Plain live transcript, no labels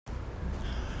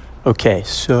Okay,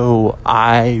 so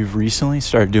I recently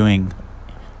started doing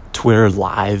Twitter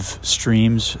live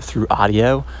streams through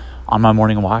audio on my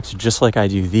morning walks, just like I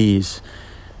do these.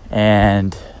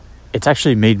 And it's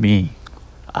actually made me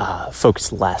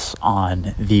focus less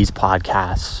on these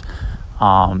podcasts,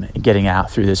 getting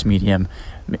out through this medium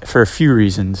for a few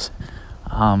reasons.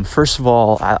 First of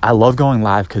all, I love going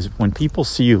live because when people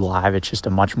see you live, it's just a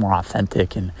much more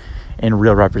authentic and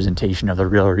real representation of the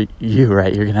real you,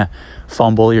 right? You're going to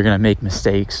fumble, you're going to make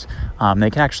mistakes. They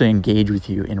can actually engage with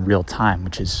you in real time,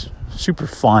 which is super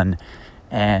fun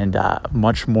and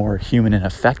much more human and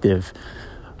effective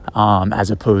as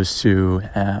opposed to,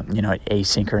 an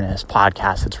asynchronous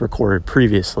podcast that's recorded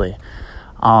previously.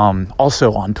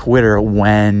 Also on Twitter,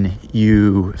 when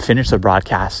you finish the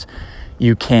broadcast,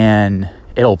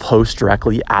 it'll post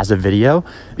directly as a video.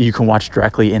 You can watch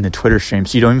directly in the Twitter stream,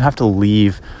 so you don't even have to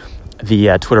leave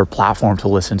the Twitter platform to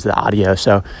listen to the audio.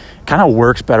 So it kind of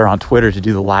works better on Twitter to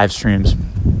do the live streams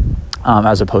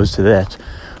as opposed to this.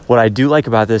 What I do like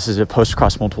about this is it posts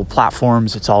across multiple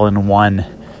platforms. It's all in one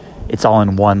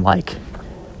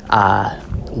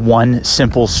one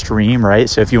simple stream, right?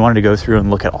 So if you wanted to go through and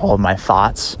look at all of my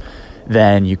thoughts,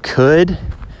 then you could.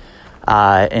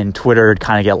 And Twitter would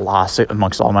kind of get lost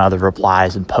amongst all my other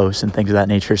replies and posts and things of that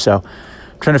nature. So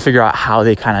I'm trying to figure out how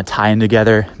they kind of tie in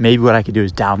together. Maybe what I could do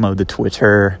is download the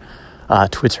Twitter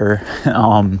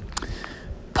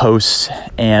posts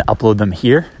and upload them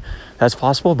here. That's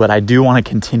possible, but I do want to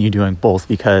continue doing both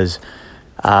because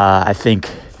I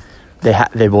think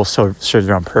they both serve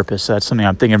their own purpose. So that's something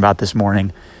I'm thinking about this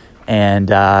morning. And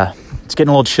it's getting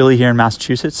a little chilly here in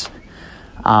Massachusetts.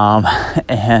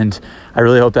 And I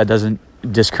really hope that doesn't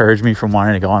discourage me from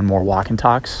wanting to go on more walk and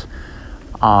talks.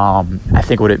 I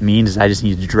think what it means is I just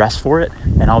need to dress for it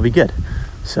and I'll be good.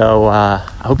 So I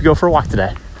hope you go for a walk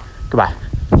today. Goodbye.